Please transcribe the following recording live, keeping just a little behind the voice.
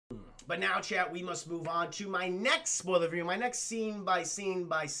But now, chat, we must move on to my next spoiler review, my next scene by scene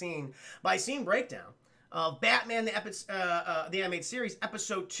breakdown of Batman, the animated series,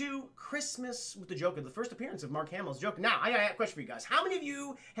 Episode 2, Christmas with the Joker, the first appearance of Mark Hamill's Joker. Now, I got a question for you guys. How many of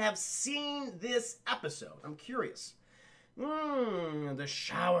you have seen this episode? I'm curious. The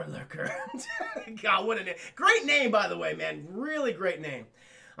Shower Lurker. God, what a name. Great name, by the way, man. Really great name.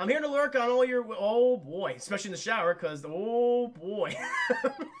 I'm here to lurk on all your... Oh, boy. Especially in the shower, because... Oh, boy.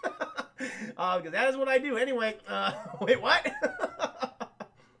 Because that is what I do. Anyway, wait, what?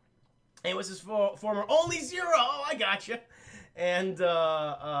 And what's his former Only Zero? Oh, I gotcha. And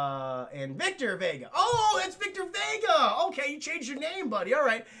Victor Vega. Oh, that's Victor Vega. Okay, you changed your name, buddy. All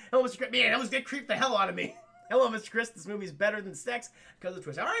right. Man, that creeped the hell out of me. Hello, Mr. Chris. This movie's better than sex because of the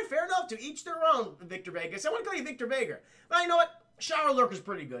twist. All right, fair enough. To each their own, Victor Vega. So I want to call you Victor Vega. But you know what? Shower Lurker's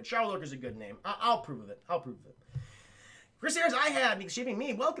pretty good. Shower Lurker's a good name. I'll approve of it. I'll approve of it. Chris Ayers, I had Mick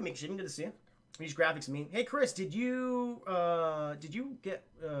me. Welcome, Mick Shipping. Good to see you. These graphics mean. Hey, Chris, did you Roger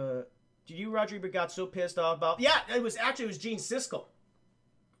Ebert got so pissed off about? Yeah, it was Gene Siskel.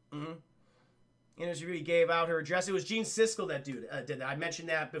 In his review, he gave out her address. It was Gene Siskel that did that. I mentioned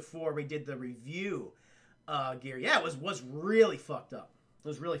that before we did the review. Gary, yeah, it was really fucked up. It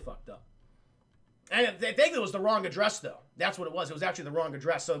was really fucked up. And I think it was the wrong address, though. That's what it was. It was actually the wrong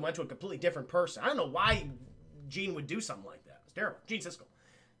address, so it went to a completely different person. I don't know why Gene would do something like that. It's terrible. Gene Siskel.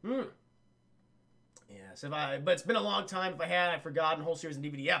 Yes, but it's been a long time. If I had, I'd forgotten. Whole series in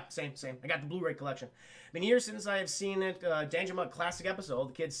DVD. Yeah, same. I got the Blu-ray collection. Been years since I have seen it. Danger Mug classic episode.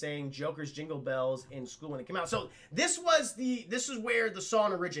 The kids saying Joker's Jingle Bells in school when it came out. So this is where the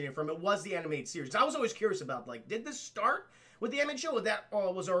song originated from. It was the animated series. I was always curious about, like, did this start with the animated show, or that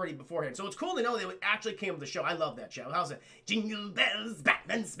was already beforehand? So it's cool to know that it actually came with the show. I love that show. How's it? Jingle bells,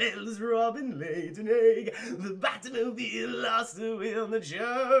 Batman spells, Robin laid an egg. The Batmobile lost the wheel, the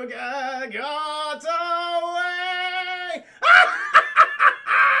Joker got away.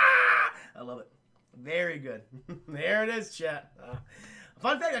 I love it. Very good. There it is, chat.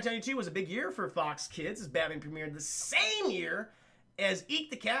 Fun fact I tell you, too, was a big year for Fox Kids, as Batman premiered the same year as Eek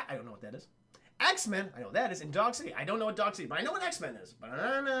the Cat. I don't know what that is. X-Men, I know what that is, and Dog City. I don't know what Dog City, but I know what X-Men is.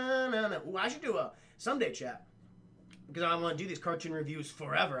 Ooh, I should do a someday, chat, because I want to do these cartoon reviews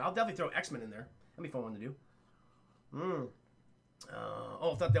forever. I'll definitely throw X-Men in there. That'd be a fun one to do.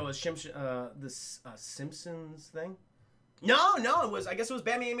 I thought that was this Simpsons thing. No, I guess it was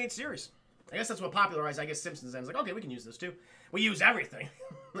Batman animated series. I guess that's what popularized, Simpsons. And I was like, okay, we can use this too. We use everything.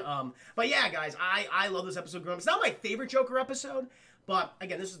 But yeah, guys, I love this episode. It's not my favorite Joker episode, but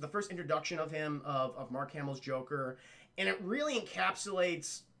again, this is the first introduction of him, of Mark Hamill's Joker, and it really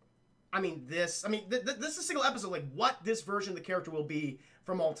encapsulates, this is a single episode, like what this version of the character will be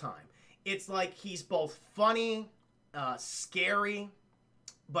from all time. It's like he's both funny, scary,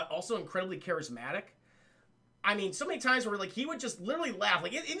 but also incredibly charismatic. So many times where, like, he would just literally laugh.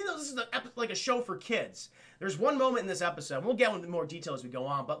 Like, even though this is a show for kids, there's one moment in this episode, we'll get into more detail as we go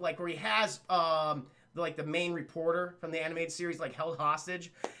on, but, like, where he has, the main reporter from the animated series, like, held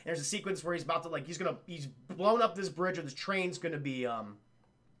hostage. And there's a sequence where he's about to, like, he's blown up this bridge, or this train's gonna be,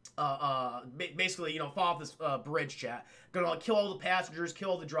 basically, fall off this bridge, chat. Gonna, like, kill all the passengers,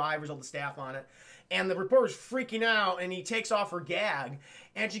 kill all the drivers, all the staff on it. And the reporter's freaking out, and he takes off her gag,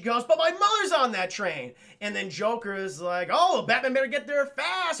 and she goes, but my mother's on that train. And then Joker is like, oh, Batman better get there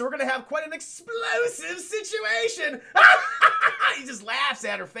fast, or we're going to have quite an explosive situation. He just laughs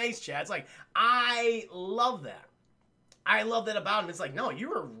at her face, chat. It's like, I love that. I love that about him. It's like, no,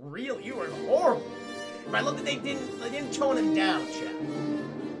 you were horrible. But I love that they didn't tone him down, chat.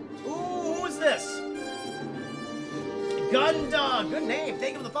 Ooh, who is this? Gundog, good name.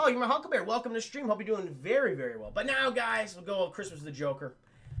 Thank you for the follow. You're my Huckleberry. Welcome to the stream. Hope you're doing very, very well. But now, guys, we'll go with Christmas with the Joker.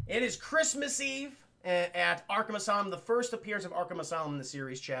 It is Christmas Eve at Arkham Asylum, the first appearance of Arkham Asylum in the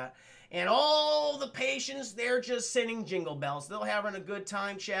series, chat. And all the patients, they're just singing Jingle Bells. They're having a good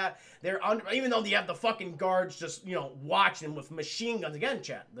time, chat. Even though they have the fucking guards just, watching with machine guns. Again,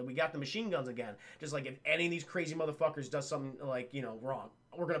 chat, we got the machine guns again. Just like if any of these crazy motherfuckers does something, like, wrong,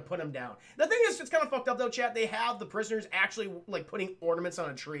 we're going to put them down. The thing is, it's kind of fucked up, though, chat. They have the prisoners actually, like, putting ornaments on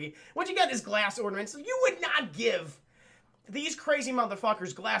a tree. What you got is glass ornaments. So you would not give these crazy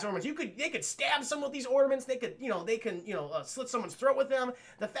motherfuckers glass ornaments. They could stab someone with these ornaments. They could, slit someone's throat with them.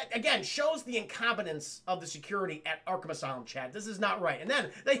 The fact, again, shows the incompetence of the security at Arkham Asylum, chat. This is not right. And then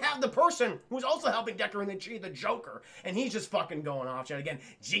they have the person who's also helping decorate the tree, the Joker, and he's just fucking going off, chat. Again,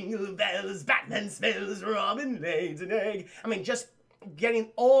 Jingle bells, Batman spells, Robin lays an egg.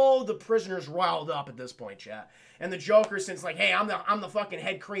 getting all the prisoners riled up at this point, chat. And the Joker, since like, hey, I'm the fucking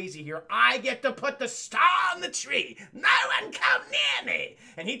head crazy here. I get to put the star on the tree. No one come near me.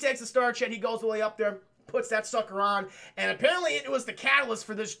 And he takes the star, chat. He goes all the way up there, puts that sucker on, and apparently it was the catalyst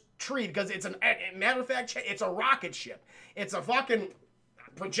for this tree because it's matter of fact, it's a rocket ship. It's a fucking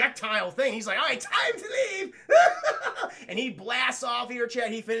projectile thing. He's like, all right, time to leave. And he blasts off here,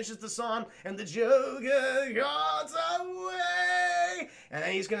 chat. He finishes the song, and the Joker goes away. And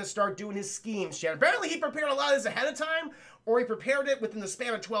then he's going to start doing his schemes, chat. Apparently he prepared a lot of this ahead of time, or he prepared it within the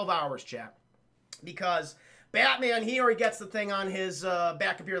span of 12 hours, chat. Because Batman, he already gets the thing on his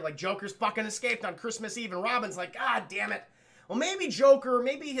back computer, like, Joker's fucking escaped on Christmas Eve, and Robin's like, God damn it. Well, maybe Joker,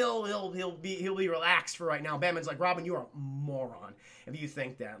 maybe he'll be relaxed for right now. Batman's like, Robin, you're a moron if you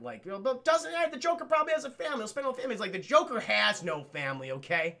think that. Like, but doesn't the Joker probably has a family? He'll spend no family. He's like, the Joker has no family,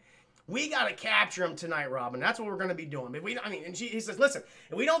 okay? We gotta capture him tonight, Robin. That's what we're gonna be doing. If we, I mean, and he says, listen,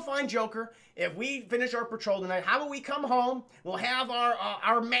 if we don't find Joker, if we finish our patrol tonight, how about we come home? We'll have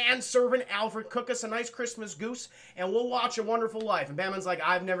our manservant Alfred cook us a nice Christmas goose, and we'll watch A Wonderful Life. And Batman's like,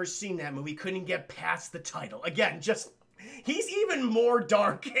 I've never seen that movie. Couldn't get past the title. Again, just. He's even more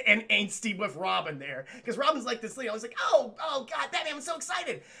dark and angsty with Robin there. Because Robin's like this, I was like, oh, God, Batman, I'm so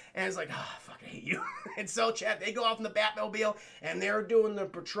excited. And it's like, oh, fuck, I hate you. And so, chat, they go off in the Batmobile, and they're doing the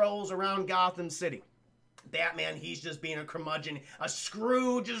patrols around Gotham City. Batman, he's just being a curmudgeon. A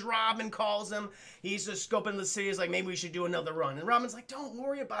Scrooge, as Robin calls him. He's just scoping the city. He's like, maybe we should do another run. And Robin's like, don't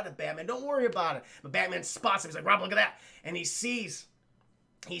worry about it, Batman. Don't worry about it. But Batman spots him. He's like, Robin, look at that. And he sees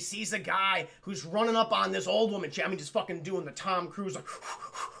a guy who's running up on this old woman. I mean, just fucking doing the Tom Cruise like,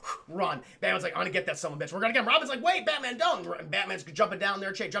 run. Batman's like, I'm gonna get that son of a bitch. We're gonna get him. Robin's like, wait, Batman, don't. And Batman's jumping down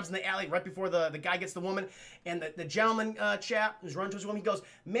there. Jumps in the alley right before the guy gets the woman. And the gentleman chap who's running to his woman, he goes,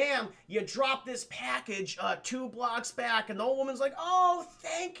 ma'am, you dropped this package 2 blocks back. And the old woman's like, oh,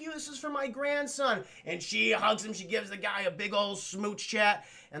 thank you. This is for my grandson. And she hugs him. She gives the guy a big old smooch, chat.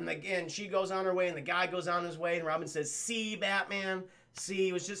 And again, she goes on her way, and the guy goes on his way. And Robin says, see, Batman. See,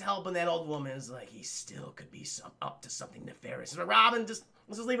 he was just helping that old woman. It's like, he still could be up to something nefarious. But Robin, let's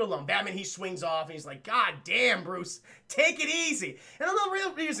just leave it alone. Batman, he swings off, and he's like, God damn, Bruce, take it easy. And the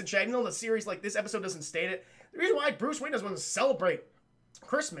real reason, Chad, even though the series, like, this episode doesn't state it, the reason why Bruce Wayne doesn't want to celebrate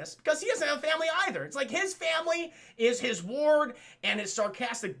Christmas, because he doesn't have a family either. It's like his family is his ward and his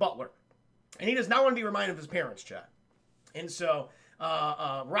sarcastic butler. And he does not want to be reminded of his parents, Chad. And so,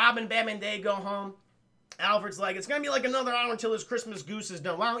 Robin, Batman, they go home. Alfred's like, it's going to be like another hour until his Christmas goose is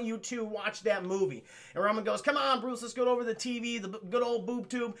done. Why don't you two watch that movie? And Robin goes, come on, Bruce, let's go over the TV, the good old boob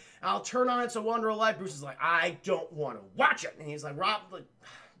tube. I'll turn on It's a Wonderful Life. Bruce is like, I don't want to watch it. And he's like, Rob,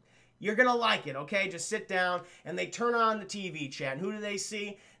 you're going to like it, okay? Just sit down. And they turn on the TV, chat. And who do they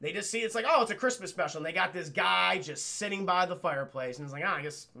see? They just see, it's like, oh, it's a Christmas special. And they got this guy just sitting by the fireplace. And it's like, I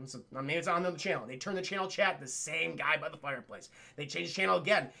guess, maybe it's on the channel. They turn the channel, chat, the same guy by the fireplace. They change the channel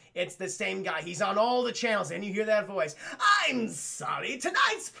again. It's the same guy. He's on all the channels. And you hear that voice. I'm sorry,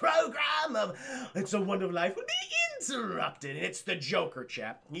 tonight's program of It's a Wonderful Life will be interrupted. And it's the Joker,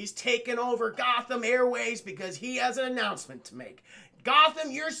 chat. He's taken over Gotham Airways because he has an announcement to make. Gotham,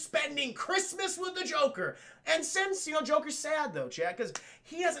 you're spending Christmas with the Joker. And since, Joker's sad, though, chat, because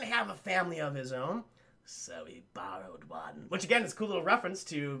he doesn't have a family of his own, so he borrowed one. Which, again, is a cool little reference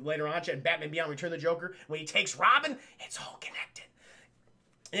to later on, chat, Batman Beyond Return of the Joker. When he takes Robin, it's all connected.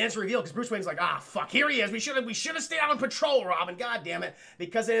 And it's revealed, because Bruce Wayne's like, fuck, here he is. We should have stayed out on patrol, Robin. God damn it.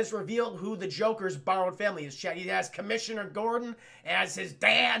 Because it is revealed who the Joker's borrowed family is, chat. He has Commissioner Gordon as his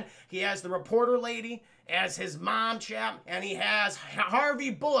dad. He has the reporter lady as his mom, chap, and he has Harvey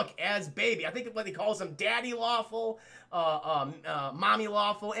Bullock as baby. I think what he calls him, Daddy Lawful, Mommy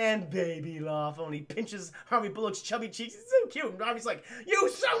Lawful, and Baby Lawful. And he pinches Harvey Bullock's chubby cheeks. It's so cute. And Harvey's like, you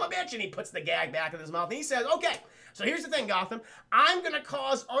son of a bitch! And he puts the gag back in his mouth. And he says, okay, so here's the thing, Gotham. I'm going to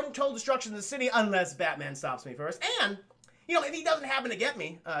cause untold destruction in the city unless Batman stops me first. And if he doesn't happen to get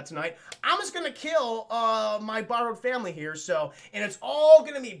me tonight, I'm just going to kill my borrowed family here. And it's all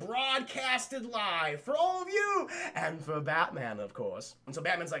going to be broadcasted live for all of you and for Batman, of course. And so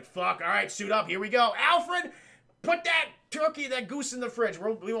Batman's like, fuck, all right, suit up, here we go. Alfred, put that turkey, that goose in the fridge.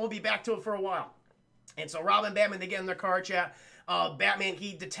 We won't be back to it for a while. And so Robin and Batman, they get in their car, chat. Batman,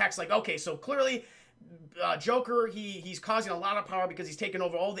 he detects, like, okay, so clearly Joker, he's causing a lot of power because he's taken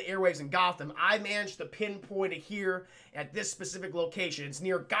over all the airwaves in Gotham. I managed to pinpoint it here at this specific location. It's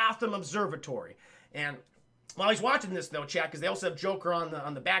near Gotham Observatory. And while he's watching this, though, chat, because they also have Joker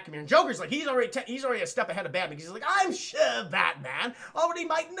on the back of here. And Joker's like, he's already a step ahead of Batman. Because he's like, I'm sure Batman already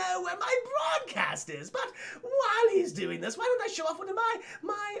might know where my broadcast is. But while he's doing this, why don't I show off one of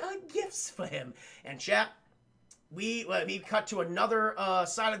my gifts for him? And chat, we cut to another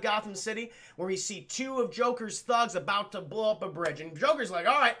side of Gotham City where we see two of Joker's thugs about to blow up a bridge. And Joker's like,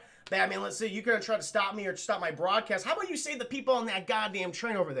 all right, Batman, let's see, you're going to try to stop me or stop my broadcast. How about you save the people on that goddamn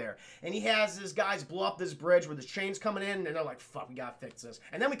train over there? And he has his guys blow up this bridge where the train's coming in, and they're like, fuck, we got to fix this.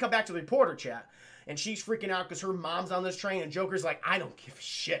 And then we come back to the reporter chat, and she's freaking out because her mom's on this train, and Joker's like, I don't give a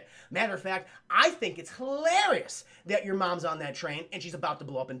shit. Matter of fact, I think it's hilarious that your mom's on that train, and she's about to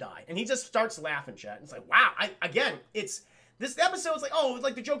blow up and die. And he just starts laughing, chat. And it's like, wow, this episode's like, oh,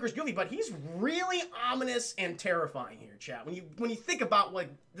 like the Joker's goofy, but he's really ominous and terrifying here, chat. When you think about like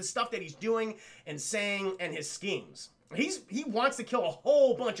the stuff that he's doing and saying and his schemes, he wants to kill a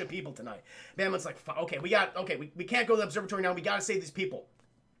whole bunch of people tonight. Batman's like, okay, we can't go to the observatory now. We got to save these people,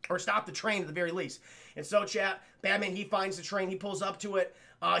 or stop the train at the very least. And so, chat, Batman, he finds the train, he pulls up to it.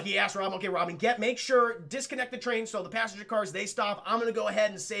 He asks Robin, okay, Robin, make sure, disconnect the train so the passenger cars, they stop. I'm going to go ahead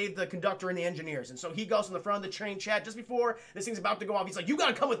and save the conductor and the engineers. And so he goes in the front of the train, chat, just before this thing's about to go off. He's like, you got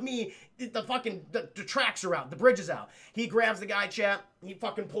to come with me. The tracks are out. The bridge is out. He grabs the guy, chat. He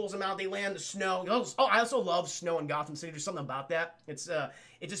fucking pulls him out. They land the snow. Oh, I also love snow in Gotham City. There's something about that. It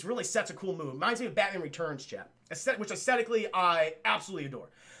just really sets a cool mood. Reminds me of Batman Returns, chat, which aesthetically I absolutely adore.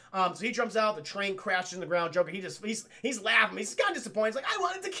 So he jumps out, the train crashes in the ground. Joker, he's laughing. He's kind of disappointed. He's like, I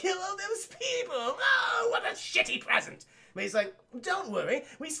wanted to kill all those people. Oh, what a shitty present. But he's like, don't worry.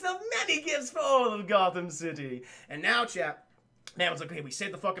 We still have many gifts for all of Gotham City. And now, chat, Batman's like, okay, we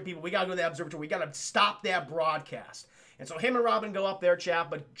saved the fucking people. We gotta go to the observatory. We gotta stop that broadcast. And so him and Robin go up there, chat,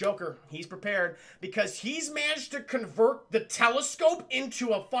 but Joker, he's prepared because he's managed to convert the telescope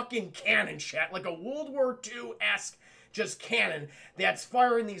into a fucking cannon, chat, like a World War II-esque just cannon that's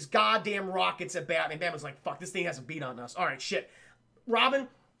firing these goddamn rockets at Batman. Batman's like, fuck, this thing has a beat on us. All right, shit. Robin,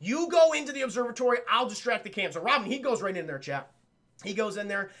 you go into the observatory. I'll distract the cam. So Robin, he goes right in there, chat. He goes in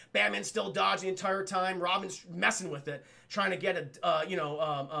there. Batman's still dodging the entire time. Robin's messing with it, trying to get it,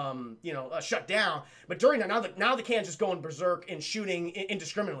 shut down. But during that, now the can's just going berserk and shooting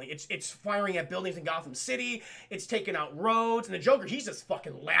indiscriminately. It's firing at buildings in Gotham City. It's taking out roads. And the Joker, he's just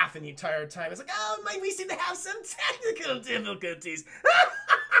fucking laughing the entire time. It's like, oh, we seem to have some technical difficulties.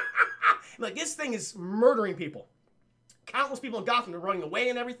 Like, this thing is murdering people. Countless people in Gotham are running away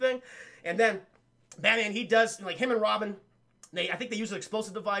and everything. And then Batman, he does, like, him and Robin, I think they use an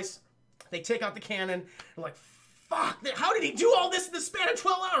explosive device. They take out the cannon. They're like, fuck, how did he do all this in the span of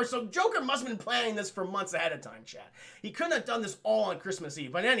 12 hours? So Joker must have been planning this for months ahead of time, chat. He couldn't have done this all on Christmas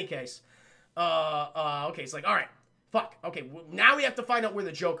Eve. But in any case, okay, it's like, all right, fuck. Okay, now we have to find out where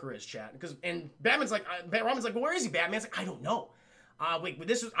the Joker is, chat. And Robin's like, well, where is he, Batman's like, I don't know.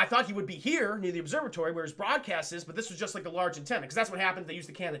 I thought he would be here near the observatory where his broadcast is, but this was just like a large antenna. Because that's what happens. They use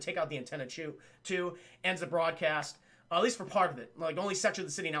the cannon to take out the antenna too, ends the broadcast. At least for part of it. Like, only section of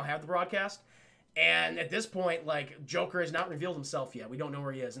the city now have the broadcast. And at this point, like, Joker has not revealed himself yet. We don't know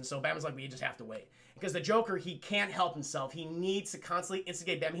where he is. And so Batman's like, we just have to wait. Because the Joker, he can't help himself. He needs to constantly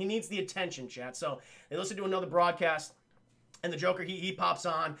instigate Batman. He needs the attention, chat. So they listen to another broadcast. And the Joker, he pops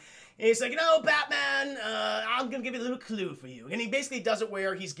on. And he's like, Batman, I'm going to give you a little clue for you. And he basically does it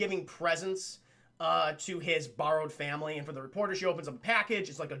where he's giving presents to his borrowed family. And for the reporter, she opens up a package.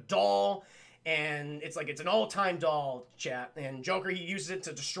 It's like a doll. And it's an all-time doll, chat. And Joker, he uses it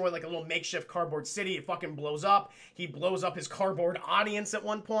to destroy like a little makeshift cardboard city. It fucking blows up. He blows up his cardboard audience at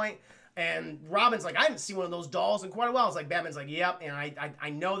one point. And Robin's like, I haven't seen one of those dolls in quite a while. It's like, Batman's like, yep. And I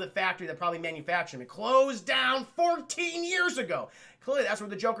know the factory that probably manufactured them. It closed down 14 years ago. Clearly, that's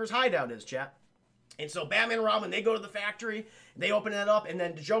where the Joker's hideout is, chat. And so Batman and Robin, they go to the factory, they open it up, and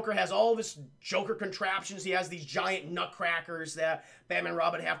then the Joker has all of his Joker contraptions. He has these giant nutcrackers that Batman and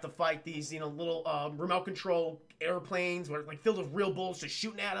Robin have to fight, these, little remote control airplanes where like filled with real bullets just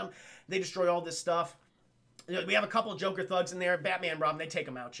shooting at them. They destroy all this stuff. We have a couple of Joker thugs in there. Batman and Robin, they take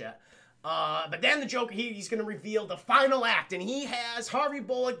them out, chat. But then the Joker, he's going to reveal the final act, and he has Harvey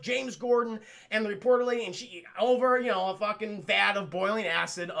Bullock, James Gordon, and the reporter lady, and she over, a fucking vat of boiling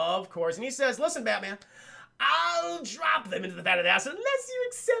acid, of course. And he says, listen, Batman, I'll drop them into the vat of acid unless you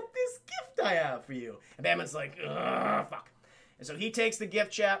accept this gift I have for you. And Batman's like, ugh, fuck. And so he takes the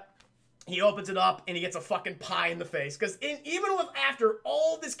gift, chat. He opens it up, and he gets a fucking pie in the face. Because after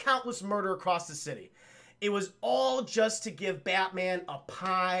all this countless murder across the city, it was all just to give Batman a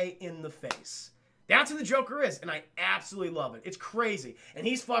pie in the face. That's who the Joker is, and I absolutely love it. It's crazy. And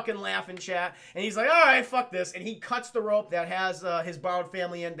he's fucking laughing, chat, and he's like, all right, fuck this. And he cuts the rope that has his borrowed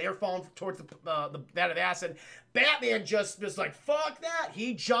family in. They're falling towards the vat of acid. Batman just is like, fuck that.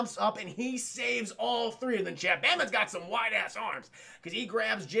 He jumps up, and he saves all three of them, chat. Batman's got some wide-ass arms, because he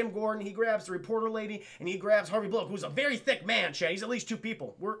grabs Jim Gordon, he grabs the reporter lady, and he grabs Harvey Bullock, who's a very thick man, chat. He's at least 2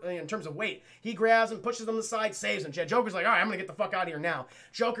 people in terms of weight. He grabs him, pushes him to the side, saves him, chat. Joker's like, all right, I'm going to get the fuck out of here now.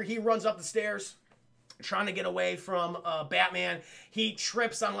 Joker, he runs up the stairs, trying to get away from Batman. He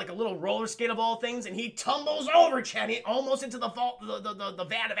trips on like a little roller skate of all things, and he tumbles over, Chad, almost into the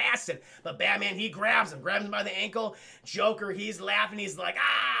vat of acid. But Batman, he grabs him by the ankle. Joker, he's laughing. He's like,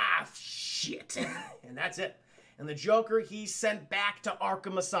 ah, shit. And that's it. And the Joker, he's sent back to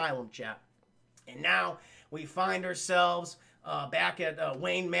Arkham Asylum, Chad. And now we find ourselves back at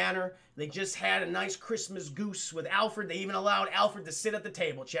Wayne Manor. They just had a nice Christmas goose with Alfred. They even allowed Alfred to sit at the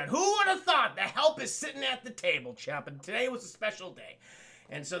table, Chad. Who would have thought the help is sitting at the table, Chad? But today was a special day.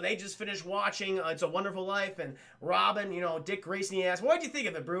 And so they just finished watching It's a Wonderful Life. And Robin, you know, Dick Grayson, he asked, what did you think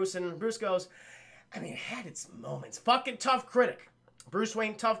of it, Bruce? And Bruce goes, I mean, it had its moments. Fucking tough critic. Bruce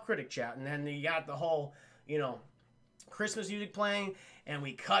Wayne, tough critic, Chad. And then you got the whole, you know, Christmas music playing, and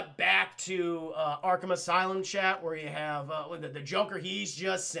we cut back to Arkham Asylum, chat, where you have the Joker. He's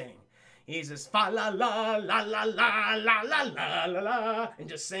just singing. He's just fa la la la la la la la la la la, and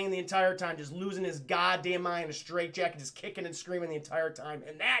just singing the entire time, just losing his goddamn mind in a straitjacket, just kicking and screaming the entire time.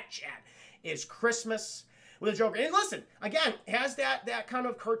 And that, chat, is Christmas with the Joker. And listen, again, it has that kind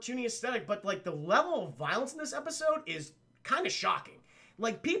of cartoony aesthetic, but like the level of violence in this episode is kind of shocking.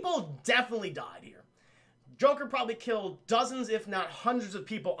 Like, people definitely died here. Joker probably killed dozens, if not hundreds of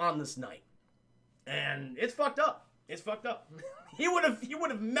people on this night. And it's fucked up. It's fucked up. he would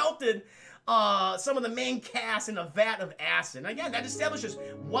have melted some of the main cast in a vat of acid. And again, that establishes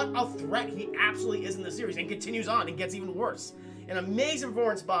what a threat he absolutely is in the series, and continues on and gets even worse. An amazing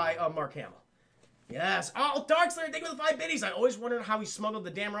performance by Mark Hamill. Yes. Oh, Darkslayer, thank you for the 5 biddies. I always wondered how he smuggled the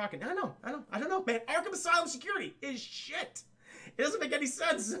damn rocket. I don't know, man. Arkham Asylum security is shit. It doesn't make any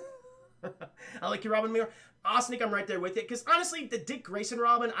sense. I like your Robin Mirror. Sneak, I'm right there with you. Because honestly, the Dick Grayson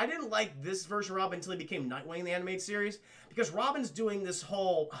Robin, I didn't like this version of Robin until he became Nightwing in the animated series. Because Robin's doing this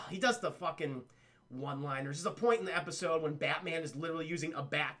whole, he does the fucking one-liners. There's a point in the episode when Batman is literally using a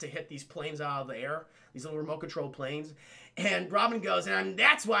bat to hit these planes out of the air. These little remote-controlled planes. And Robin goes, and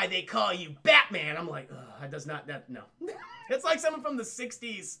that's why they call you Batman. I'm like, that does not, no. It's like someone from the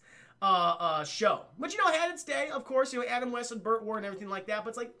 60s show. But, you know, it had its day, of course. You know, Adam West and Burt Ward and everything like that.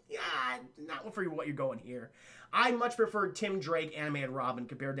 But it's like, yeah, not for what you're going here. I much preferred Tim Drake animated Robin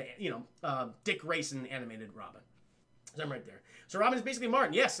compared to, you know, Dick Grayson animated Robin. So I'm right there. So Robin is basically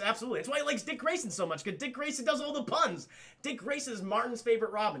Martin. Yes, absolutely. That's why he likes Dick Grayson so much, because Dick Grayson does all the puns. Dick Grayson is Martin's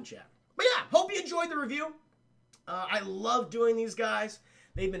favorite Robin, chat. But yeah, hope you enjoyed the review. I love doing these guys.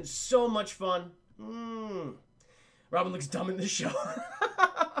 They've been so much fun. Robin looks dumb in this show.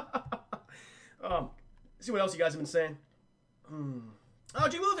 See what else you guys have been saying. Oh,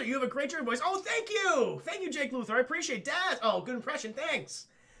 Jake Luther, you have a great German voice. Oh, thank you. Thank you, Jake Luther. I appreciate that. Oh, good impression. Thanks.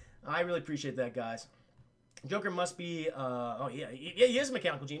 I really appreciate that, guys. Joker must be, oh yeah, he is a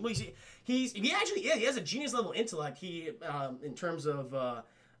mechanical genius. Well, he actually is. He has a genius level intellect. He, in terms of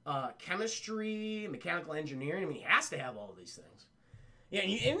chemistry, mechanical engineering, I mean, he has to have all of these things. Yeah,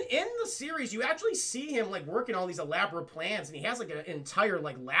 and in the series, you actually see him, like, working on these elaborate plans, and he has, like, an entire,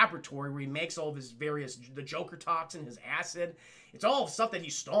 like, laboratory where he makes all of his various, the Joker toxin, his acid. It's all stuff that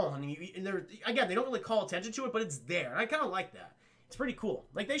he's stolen, and again, they don't really call attention to it, but it's there, and I kind of like that. It's pretty cool.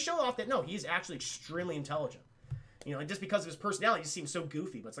 Like, they show off that, no, he's actually extremely intelligent. You know, like, just because of his personality, he just seems so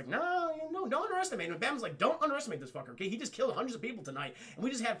goofy. But it's like, no, don't underestimate him. And Batman's like, don't underestimate this fucker, okay? He just killed hundreds of people tonight, and we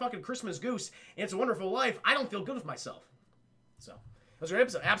just had fucking Christmas goose, and It's a Wonderful Life. I don't feel good with myself. So, it was a great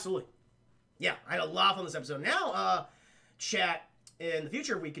episode. Absolutely. Yeah, I had a lot of fun this episode. Now, chat, in the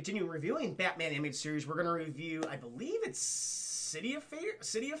future, we continue reviewing Batman animated series. We're going to review, I believe it's City of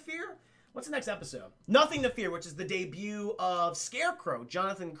Fear? What's the next episode? Nothing to Fear, which is the debut of Scarecrow,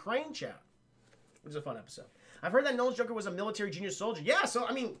 Jonathan Crane, chat. Which is a fun episode. I've heard that Nolan's Joker was a military genius soldier. Yeah, so,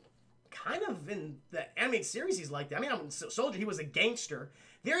 I mean, kind of in the animated series he's like that. I mean, soldier, he was a gangster.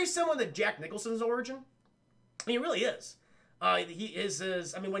 Very similar to Jack Nicholson's origin. I mean, he really is. He is,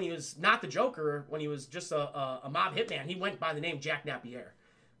 I mean, when he was not the Joker, when he was just a mob hitman, he went by the name Jack Napier.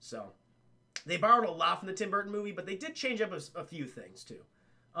 So, they borrowed a lot from the Tim Burton movie, but they did change up a few things, too.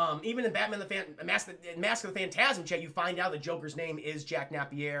 Even in Batman Mask of the Phantasm, chat, you find out the Joker's name is Jack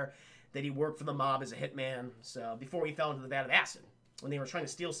Napier, that he worked for the mob as a hitman, so before he fell into the vat of acid, when they were trying to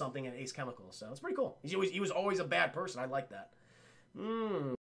steal something at Ace Chemical. So it's pretty cool. He was always a bad person. I like that.